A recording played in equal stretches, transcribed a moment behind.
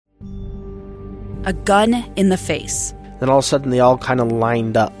a gun in the face. Then all of a sudden, they all kind of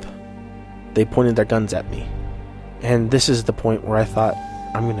lined up. They pointed their guns at me. And this is the point where I thought,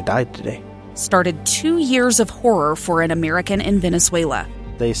 I'm going to die today. Started 2 years of horror for an American in Venezuela.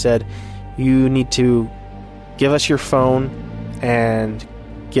 They said, you need to give us your phone and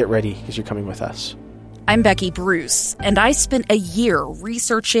get ready because you're coming with us. I'm Becky Bruce, and I spent a year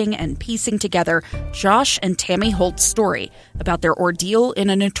researching and piecing together Josh and Tammy Holt's story about their ordeal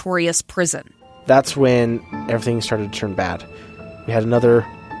in a notorious prison. That's when everything started to turn bad. We had another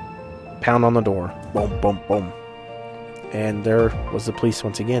pound on the door. Boom, boom, boom. And there was the police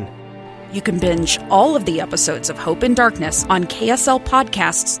once again. You can binge all of the episodes of Hope in Darkness on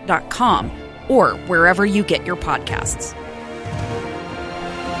KSLpodcasts.com or wherever you get your podcasts.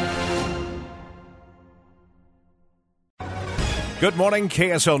 Good morning.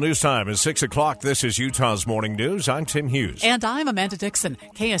 KSL News Time is 6 o'clock. This is Utah's Morning News. I'm Tim Hughes. And I'm Amanda Dixon.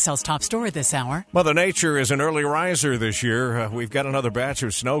 KSL's top story this hour. Mother Nature is an early riser this year. We've got another batch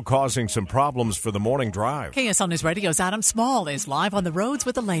of snow causing some problems for the morning drive. KSL News Radio's Adam Small is live on the roads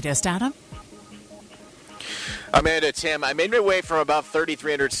with the latest. Adam? Amanda, Tim, I made my way from about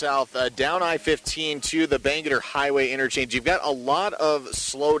 3300 South down I-15 to the Bangerter Highway interchange. You've got a lot of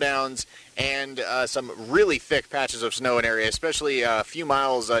slowdowns and some really thick patches of snow in area, especially a few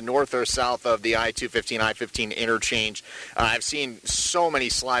miles north or south of the I-215, I-15 interchange. I've seen so many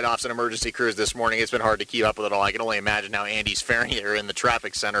slide-offs and emergency crews this morning. It's been hard to keep up with it all. I can only imagine how Andy's faring there in the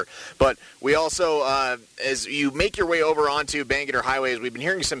traffic center. But we also, as you make your way over onto Bangerter Highways, we've been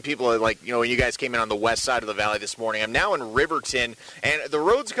hearing some people, like, you know, when you guys came in on the west side of the valley this morning. I'm now in Riverton, and the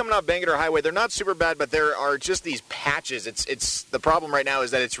roads coming off Bangerter Highway, they're not super bad, but there are just these patches. It's the problem right now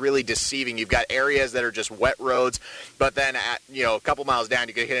is that it's really deceiving. You've got areas that are just wet roads, but then a couple miles down,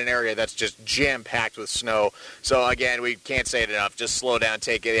 you could hit an area that's just jam-packed with snow. So again, we can't say it enough. Just slow down,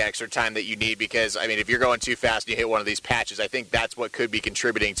 take the extra time that you need, because I mean, if you're going too fast and you hit one of these patches, I think that's what could be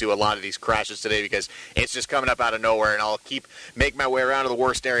contributing to a lot of these crashes today, because it's just coming up out of nowhere. And I'll make my way around to the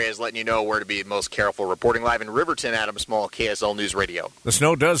worst areas, letting you know where to be most careful. Reporting live in Riverton, Adam Small, KSL News Radio. The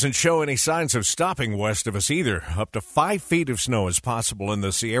snow doesn't show any signs of stopping west of us either. Up to 5 feet of snow is possible in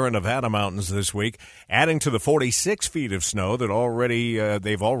the Sierra Nevada mountains this week, adding to the 46 feet of snow that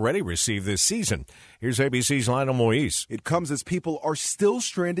they've already received this season. Here's ABC's Lionel Moise. It comes as people are still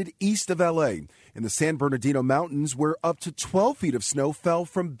stranded east of L.A. in the San Bernardino Mountains, where up to 12 feet of snow fell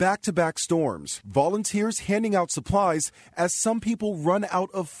from back-to-back storms. Volunteers handing out supplies as some people run out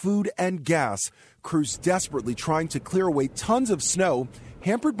of food and gas. Crews desperately trying to clear away tons of snow,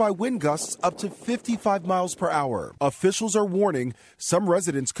 hampered by wind gusts up to 55 miles per hour. Officials are warning some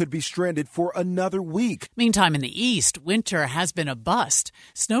residents could be stranded for another week. Meantime, in the east, winter has been a bust.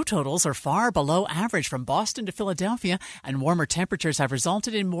 Snow totals are far below average from Boston to Philadelphia, and warmer temperatures have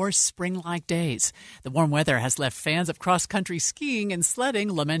resulted in more spring-like days. The warm weather has left fans of cross-country skiing and sledding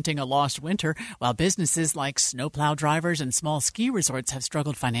lamenting a lost winter, while businesses like snowplow drivers and small ski resorts have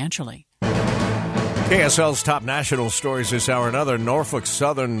struggled financially. KSL's top national stories this hour. Another Norfolk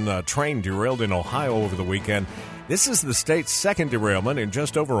Southern train derailed in Ohio over the weekend. This is the state's second derailment in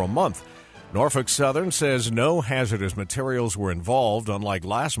just over a month. Norfolk Southern says no hazardous materials were involved, unlike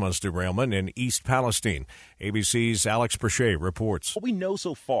last month's derailment in East Palestine. ABC's Alex Perche reports. What we know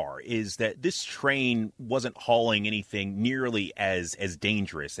so far is that this train wasn't hauling anything nearly as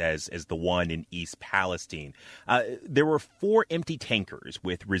dangerous as the one in East Palestine. There were 4 empty tankers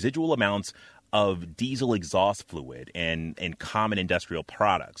with residual amounts of diesel exhaust fluid and common industrial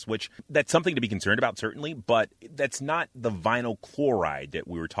products, which that's something to be concerned about, certainly, but that's not the vinyl chloride that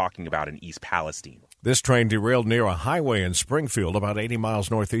we were talking about in East Palestine. This train derailed near a highway in Springfield, about 80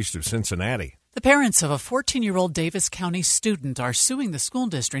 miles northeast of Cincinnati. The parents of a 14-year-old Davis County student are suing the school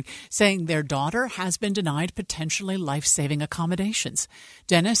district, saying their daughter has been denied potentially life-saving accommodations.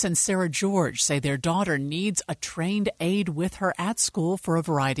 Dennis and Sarah George say their daughter needs a trained aide with her at school for a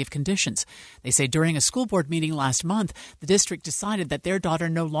variety of conditions. They say during a school board meeting last month, the district decided that their daughter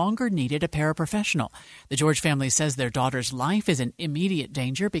no longer needed a paraprofessional. The George family says their daughter's life is in immediate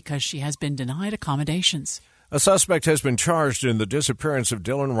danger because she has been denied accommodations. A suspect has been charged in the disappearance of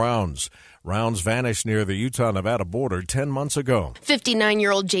Dylan Rounds. Rounds vanished near the Utah-Nevada border 10 months ago.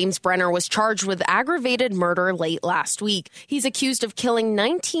 59-year-old James Brenner was charged with aggravated murder late last week. He's accused of killing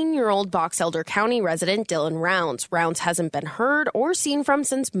 19-year-old Box Elder County resident Dylan Rounds. Rounds hasn't been heard or seen from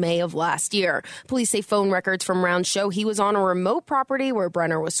since May of last year. Police say phone records from Rounds show he was on a remote property where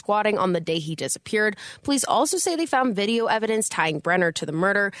Brenner was squatting on the day he disappeared. Police also say they found video evidence tying Brenner to the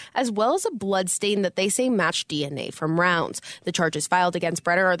murder, as well as a blood stain that they say matched DNA from Rounds. The charges filed against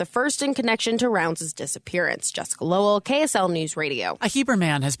Brenner are the first in connection connection to Rounds' disappearance. Jessica Lowell, KSL News Radio. A Heber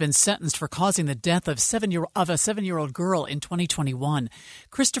man has been sentenced for causing the death of a 7-year-old girl in 2021.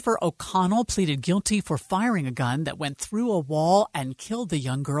 Christopher O'Connell pleaded guilty for firing a gun that went through a wall and killed the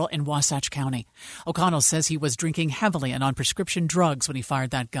young girl in Wasatch County. O'Connell says he was drinking heavily and on prescription drugs when he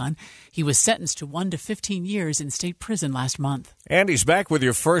fired that gun. He was sentenced to 1 to 15 years in state prison last month. Andy's back with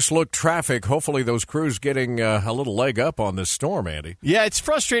your first look traffic. Hopefully those crews getting a little leg up on this storm, Andy. Yeah, it's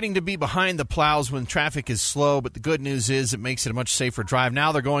frustrating to be behind the plows when traffic is slow, but the good news is it makes it a much safer drive.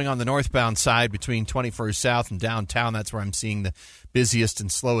 Now they're going on the northbound side between 21st South and downtown. That's where I'm seeing the busiest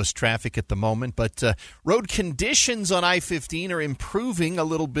and slowest traffic at the moment. But road conditions on I-15 are improving a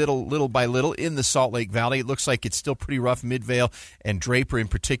little by little in the Salt Lake Valley. It looks like it's still pretty rough, Midvale and Draper in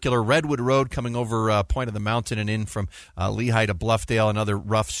particular. Redwood Road coming over Point of the Mountain and in from Lehigh to Bluffdale, another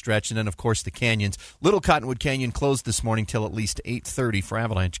rough stretch. And then, of course, the canyons. Little Cottonwood Canyon closed this morning till at least 8:30 for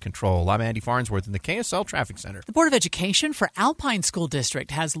avalanche control. I'm Andy Farnsworth in the KSL Traffic Center. The Board of Education for Alpine School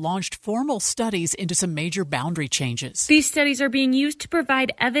District has launched formal studies into some major boundary changes. These studies are being used to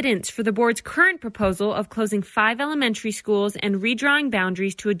provide evidence for the board's current proposal of closing 5 elementary schools and redrawing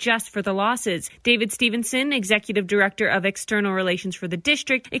boundaries to adjust for the losses. David Stevenson, Executive Director of External Relations for the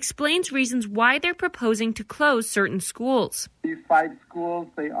district, explains reasons why they're proposing to close certain schools. These 5 schools,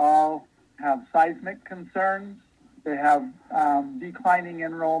 they all have seismic concerns. They have declining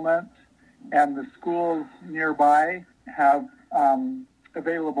enrollment, and the schools nearby have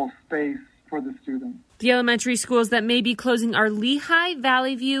available space for the students. The elementary schools that may be closing are Lehigh,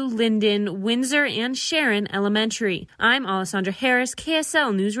 Valley View, Linden, Windsor, and Sharon Elementary. I'm Alessandra Harris,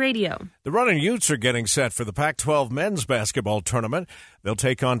 KSL News Radio. The Runnin' Utes are getting set for the Pac-12 men's basketball tournament. They'll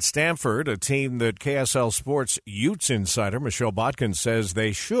take on Stanford, a team that KSL Sports Utes insider Michelle Botkin says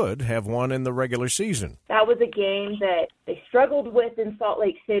they should have won in the regular season. That was a game that they struggled with in Salt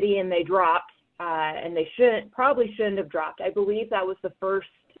Lake City, and they dropped, and they probably shouldn't have dropped. I believe that was the first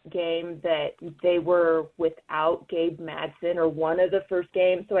game that they were without Gabe Madsen, or one of the first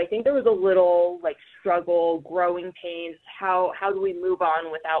games. So I think there was a little struggle, growing pains. How do we move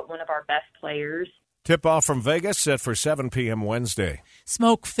on without one of our best players? Tip-off from Vegas set for 7 p.m. Wednesday.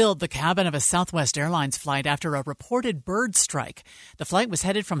 Smoke filled the cabin of a Southwest Airlines flight after a reported bird strike. The flight was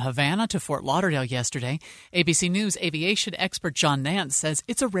headed from Havana to Fort Lauderdale yesterday. ABC News aviation expert John Nance says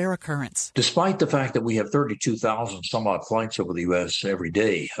it's a rare occurrence. Despite the fact that we have 32,000 some odd flights over the U.S. every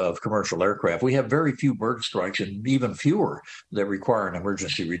day of commercial aircraft, we have very few bird strikes and even fewer that require an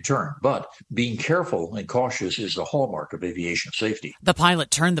emergency return. But being careful and cautious is the hallmark of aviation safety. The pilot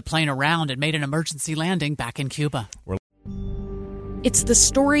turned the plane around and made an emergency landing back in Cuba. It's the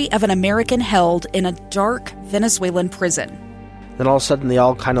story of an American held in a dark Venezuelan prison. Then all of a sudden they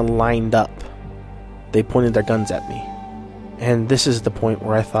all kind of lined up. They pointed their guns at me. And this is the point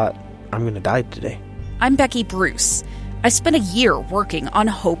where I thought, I'm going to die today. I'm Becky Bruce. I spent a year working on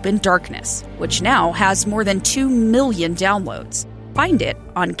Hope in Darkness, which now has more than 2 million downloads. Find it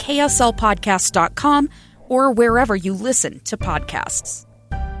on kslpodcast.com or wherever you listen to podcasts.